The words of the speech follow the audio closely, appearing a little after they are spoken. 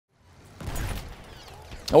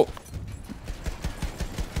Oh.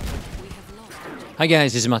 Hi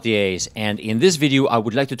guys, this is MattiAce, and in this video I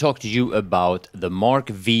would like to talk to you about the Mark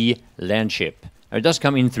V Landship. Now, it does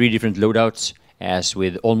come in 3 different loadouts, as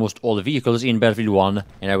with almost all the vehicles in Battlefield 1,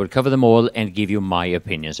 and I will cover them all and give you my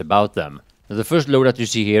opinions about them. Now, the first loadout you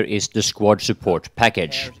see here is the Squad Support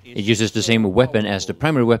Package. It uses the same weapon as the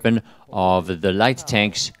primary weapon of the light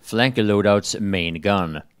tank's flanker loadout's main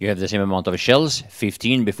gun. You have the same amount of shells,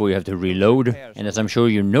 15 before you have to reload, and as I'm sure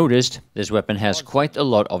you noticed, this weapon has quite a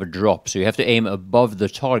lot of drop, so you have to aim above the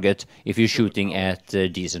target if you're shooting at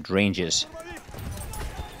decent ranges.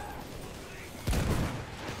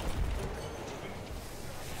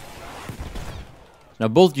 Now,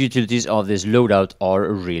 both utilities of this loadout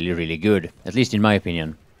are really good, at least in my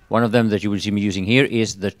opinion. One of them that you will see me using here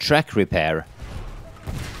is the track repair.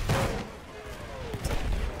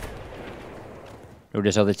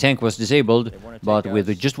 Notice how the tank was disabled, but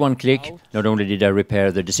with just one click, not only did I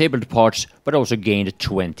repair the disabled parts, but also gained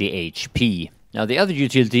 20 HP. Now, the other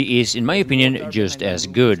utility is, in my opinion, just as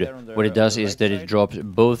good. What it does is that it drops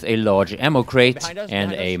both a large ammo crate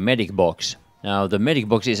and a medic box. Now, the medic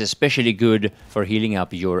box is especially good for healing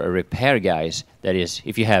up your repair guys, that is,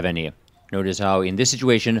 if you have any. Notice how in this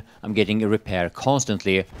situation I'm getting a repair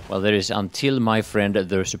constantly, while there is until my friend,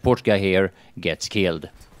 the support guy here, gets killed.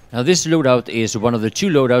 Now, this loadout is one of the 2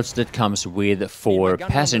 loadouts that comes with 4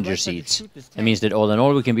 passenger seats. That means that all in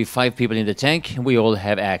all we can be 5 people in the tank, and we all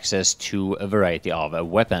have access to a variety of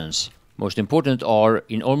weapons. Most important are,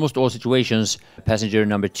 in almost all situations, passenger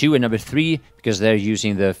number 2 and number 3, because they're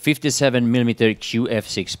using the 57mm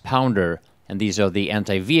QF6 pounder, and these are the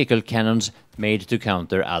anti-vehicle cannons made to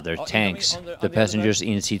counter other tanks. The passengers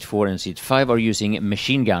in seat 4 and seat 5 are using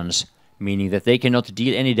machine guns, meaning that they cannot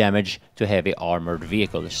deal any damage to heavy armored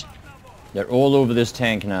vehicles. They're all over this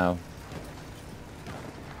tank now.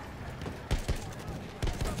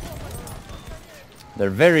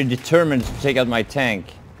 They're very determined to take out my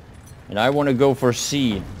tank. And I want to go for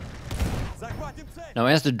C. Now,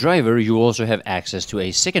 as the driver, you also have access to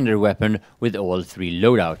a secondary weapon with all 3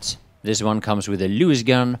 loadouts. This one comes with a Lewis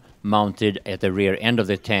gun mounted at the rear end of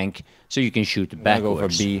the tank, so you can shoot backwards. Go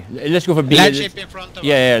for B. Let's go for B. Landship in front of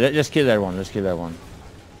yeah, let's kill that one. Let's kill that one.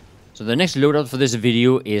 So the next loadout for this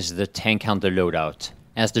video is the Tank Hunter loadout.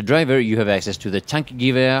 As the driver, you have access to the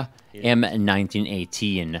Tankgewehr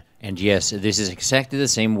M1918. And yes, this is exactly the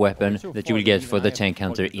same weapon that you will get for the Tank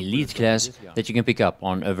Hunter Elite class that you can pick up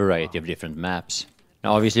on a variety of different maps.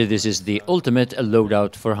 Now, obviously, this is the ultimate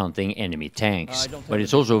loadout for hunting enemy tanks, but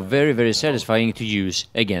it's also very satisfying to use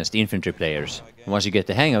against infantry players. And once you get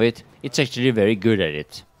the hang of it, it's actually very good at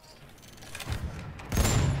it.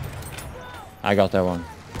 I got that one.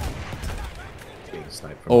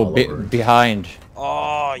 Oh, behind.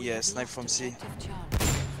 Oh, yeah, snipe from C.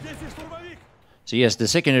 So yes, the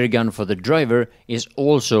secondary gun for the driver is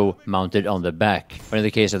also mounted on the back, but in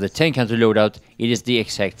the case of the Tank Hunter loadout, it is the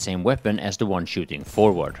exact same weapon as the one shooting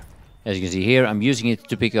forward. As you can see here, I'm using it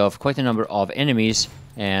to pick off quite a number of enemies,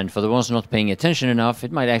 and for the ones not paying attention enough,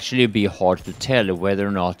 it might actually be hard to tell whether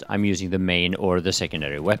or not I'm using the main or the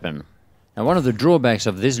secondary weapon. Now, one of the drawbacks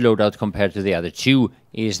of this loadout compared to the other 2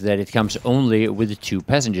 is that it comes only with 2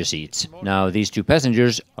 passenger seats. Now, these 2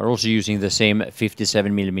 passengers are also using the same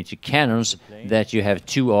 57mm cannons that you have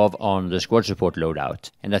 2 of on the Squad Support loadout.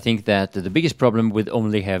 And I think that the biggest problem with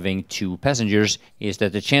only having 2 passengers is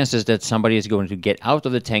that the chances that somebody is going to get out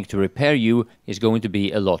of the tank to repair you is going to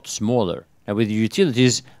be a lot smaller. Now, with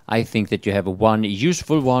utilities, I think that you have one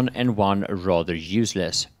useful one and one rather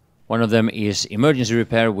useless. One of them is emergency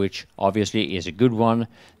repair, which obviously is a good one.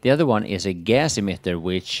 The other one is a gas emitter,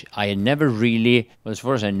 which I never really, well, as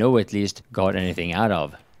far as I know at least, got anything out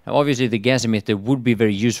of. Now, obviously the gas emitter would be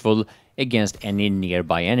very useful against any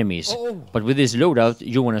nearby enemies. But with this loadout,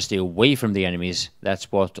 you want to stay away from the enemies. That's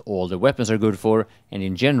what all the weapons are good for, and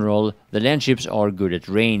in general, the landships are good at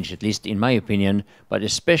range, at least in my opinion, but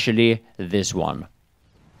especially this one.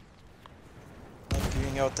 Not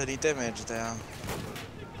giving out any damage there.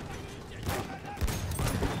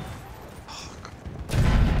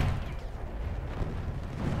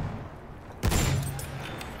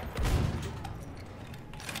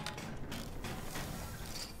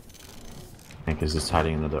 Is just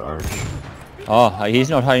hiding in another arch. Oh, he's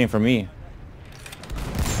not hiding from me.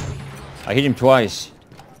 I hit him twice.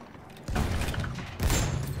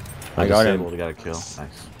 I got him. Got a kill.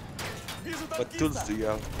 Nice. What tools do you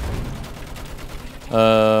have?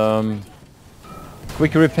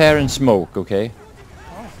 Quick repair and smoke, okay?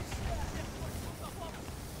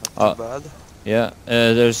 Not too bad. Yeah,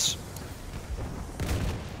 there's...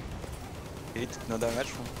 Hit, no damage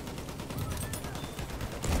from...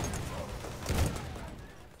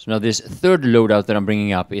 So now this third loadout that I'm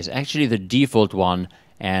bringing up is actually the default one,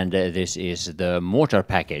 and this is the mortar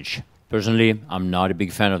package. Personally, I'm not a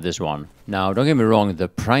big fan of this one. Now, don't get me wrong, the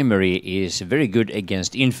primary is very good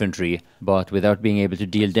against infantry, but without being able to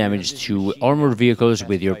deal damage to armored vehicles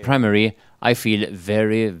with your primary, I feel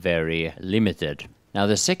very, very limited. Now,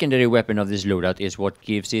 the secondary weapon of this loadout is what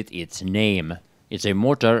gives it its name. It's a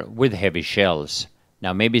mortar with heavy shells.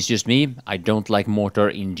 Now, maybe it's just me, I don't like mortar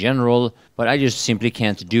in general, but I just simply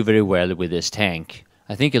can't do very well with this tank.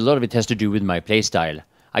 I think a lot of it has to do with my playstyle.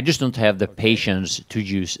 I just don't have the patience to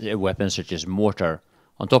use a weapon such as mortar.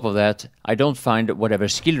 On top of that, I don't find whatever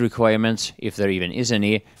skill requirements, if there even is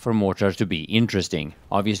any, for mortar to be interesting.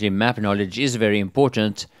 Obviously, map knowledge is very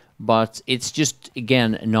important, but it's just,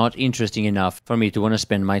 again, not interesting enough for me to want to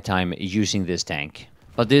spend my time using this tank.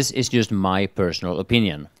 But this is just my personal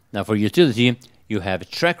opinion. Now, for utility, you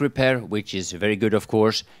have track repair, which is very good, of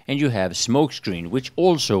course, and you have smokescreen, which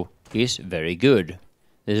also is very good.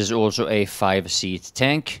 This is also a 5-seat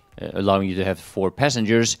tank, allowing you to have 4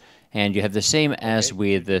 passengers, and you have the same as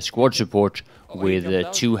with the squad support,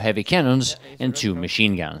 with 2 heavy cannons and 2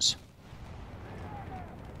 machine guns.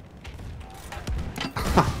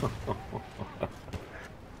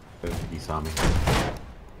 He saw me.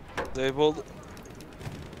 Disabled.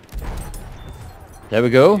 There we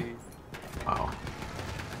go. Wow.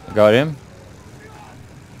 Got him.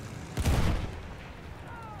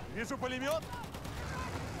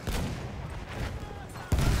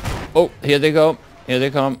 Oh, here they go. Here they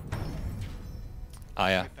come. Ah,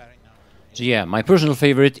 yeah. So yeah, my personal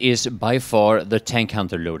favorite is by far the Tank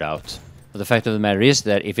Hunter loadout. But the fact of the matter is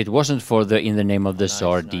that if it wasn't for the In the Name of the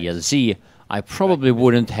Tsar DLC, I probably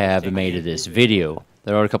wouldn't have made this video.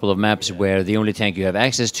 There are a couple of maps where the only tank you have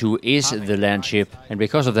access to is the Landship, and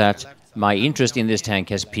because of that, my interest in this tank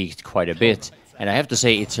has peaked quite a bit. And I have to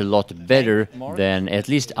say it's a lot better than at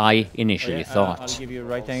least I initially thought. I'll give you a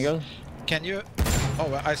right angle. Can you...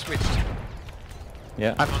 Oh, I switched.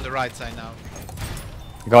 Yeah. I'm on the right side now.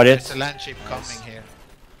 Got it. There's a Landship coming here.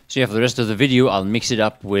 So yeah, for the rest of the video, I'll mix it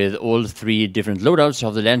up with all 3 different loadouts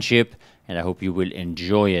of the Landship, and I hope you will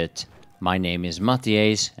enjoy it. My name is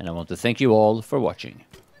MattiAce, and I want to thank you all for watching.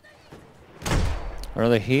 Are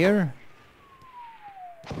they here?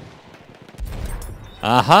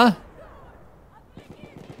 Aha!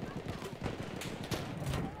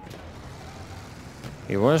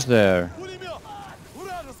 He was there.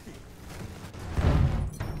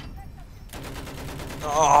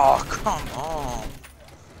 Oh, come on.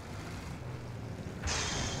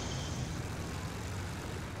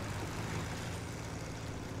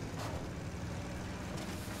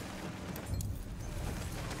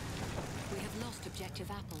 We have lost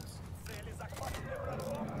objective apples.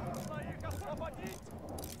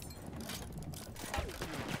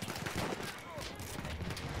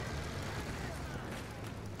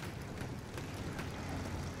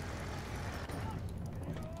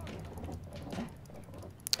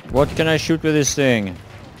 What can I shoot with this thing?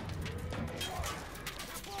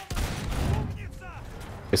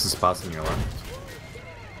 It's the spots in your left.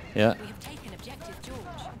 Yeah. We have taken objective George.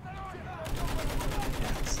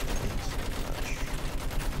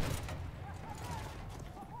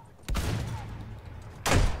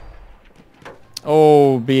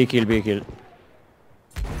 Oh, be a kill, be a kill.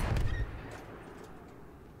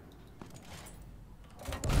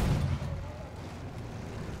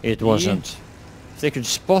 It wasn't. If they could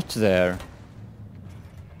spot there.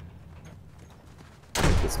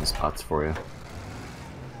 Get some spots for you.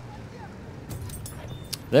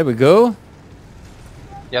 There we go.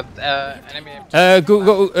 Yep, enemy.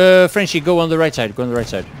 Frenchie, go on the right side. Go on the right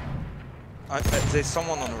side. There's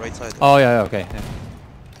someone on the right side. Oh, yeah, okay. Yeah.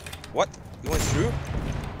 What? You went through?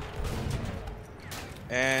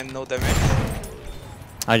 And no damage?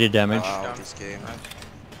 I did damage. Wow, this game.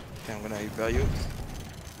 Okay, I'm gonna repair you.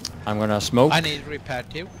 I'm gonna smoke. I need repair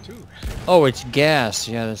too. Oh, it's gas.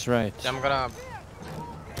 Yeah, that's right. I'm gonna.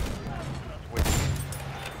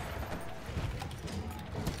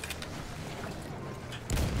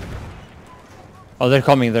 Oh, they're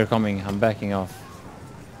coming, they're coming. I'm backing off.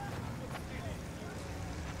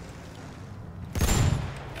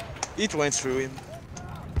 It went through him.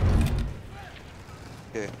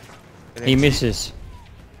 Okay. He misses.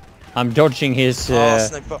 I'm dodging his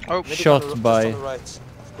sniper. Oh, Medic shot on the, by- just on the right.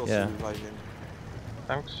 Of course, Yeah. you revive him.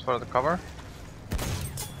 Thanks for the cover.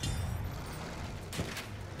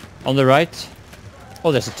 on the right.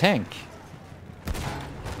 Oh, there's a tank.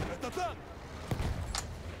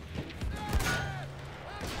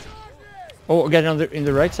 Oh, get on the in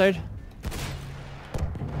the right side.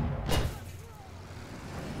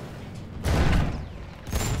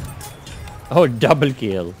 Oh, double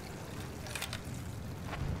kill.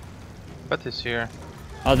 But he's here.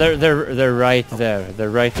 Oh, they're right there. They're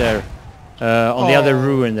right there. On the other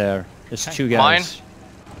ruin there. There's two guys. Mine?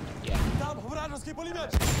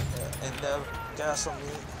 And gas on me.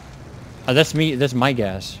 Oh, that's me. That's my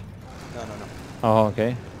gas. No, no, no. Oh,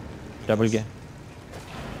 okay. Double gas.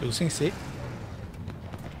 Losing C.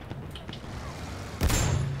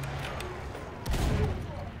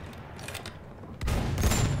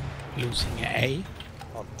 Losing A.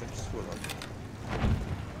 Oh, thanks for that.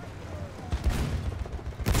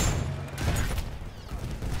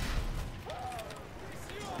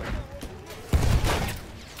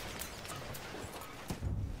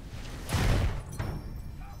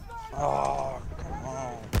 Oh, come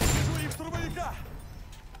on.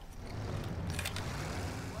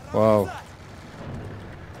 Wow.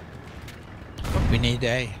 We need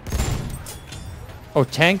A. Oh,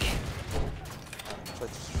 tank. Try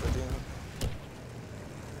to shred in.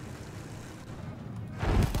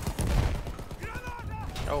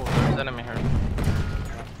 Oh, there's an enemy here.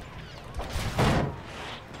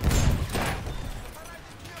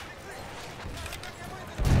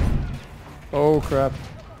 Oh crap.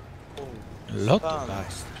 Lot Ah, of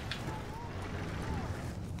guys.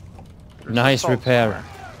 Nice assault repair. somewhere.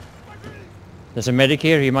 There's a medic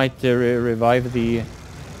here. He might revive the.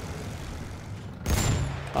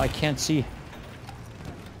 I can't see.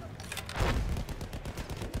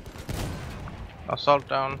 Assault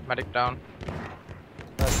down, medic down.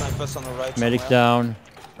 Snipers on the right. Medic somewhere. down.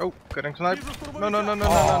 Oh, getting sniped. No, no, no, no, no,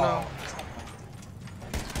 no, no.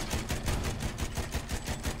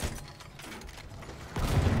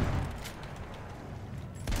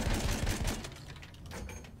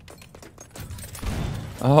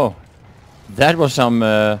 Oh, that was some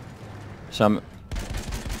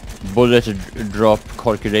bullet drop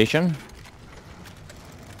calculation.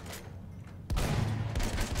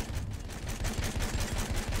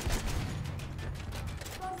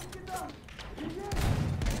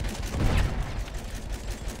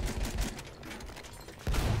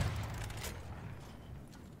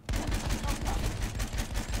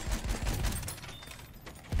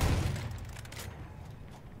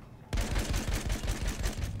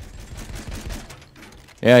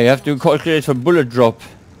 Yeah, you have to calculate for bullet drop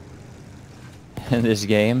in this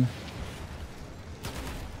game.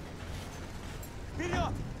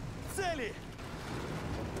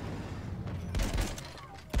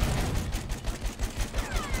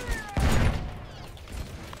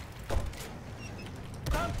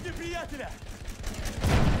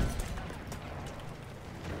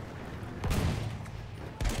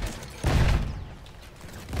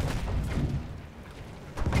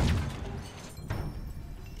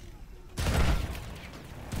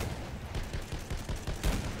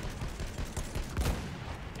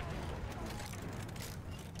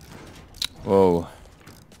 Whoa.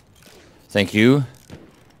 Thank you.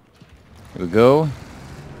 Here we go.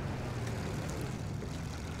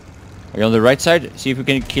 Are you on the right side? See if we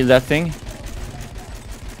can kill that thing.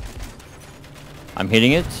 I'm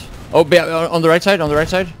hitting it. Oh, on the right side, on the right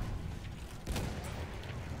side.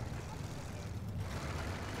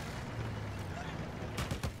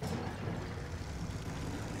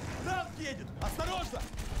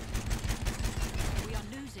 We are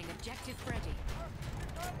losing objective Freddy.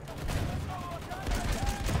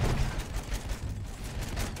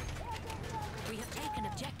 We have taken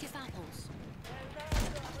objective apples.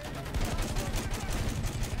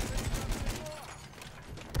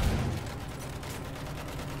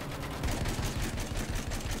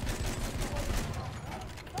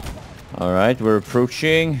 All right, we're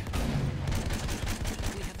approaching.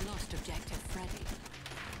 We have lost objective Freddy.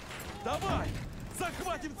 Давай!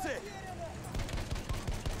 Захватим цель!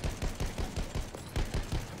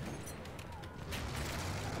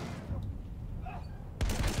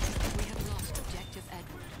 We have lost objective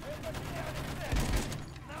Edward.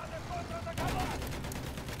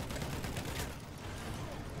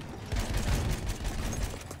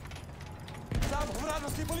 Там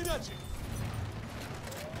вражеский пулеметчик!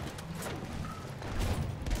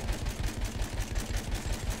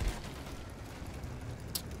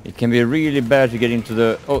 It can be really bad to get into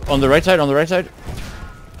the... Oh, on the right side, on the right side.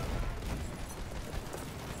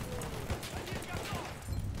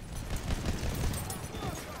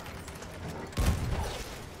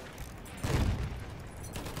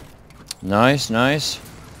 Nice, nice.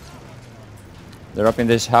 They're up in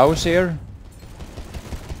this house here.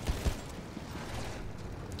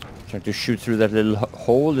 Trying to shoot through that little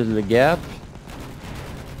hole, little gap.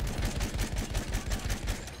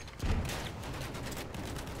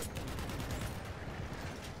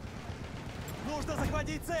 Нужно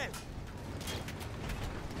захватить цель!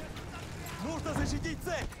 Нужно защитить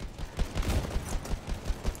цель!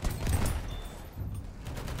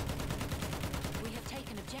 We have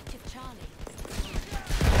taken objective Charlie.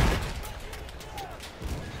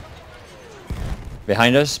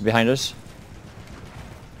 Behind us, behind us.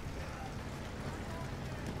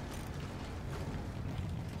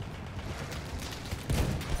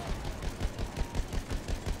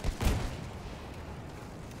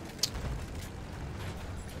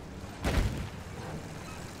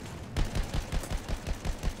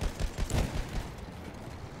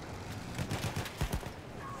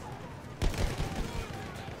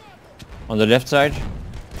 On the left side.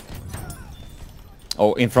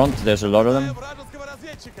 Oh, in front, there's a lot of them. Вражеского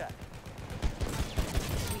разведчика!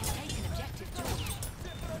 We have taken objective George.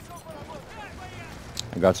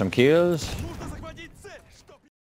 I got some kills.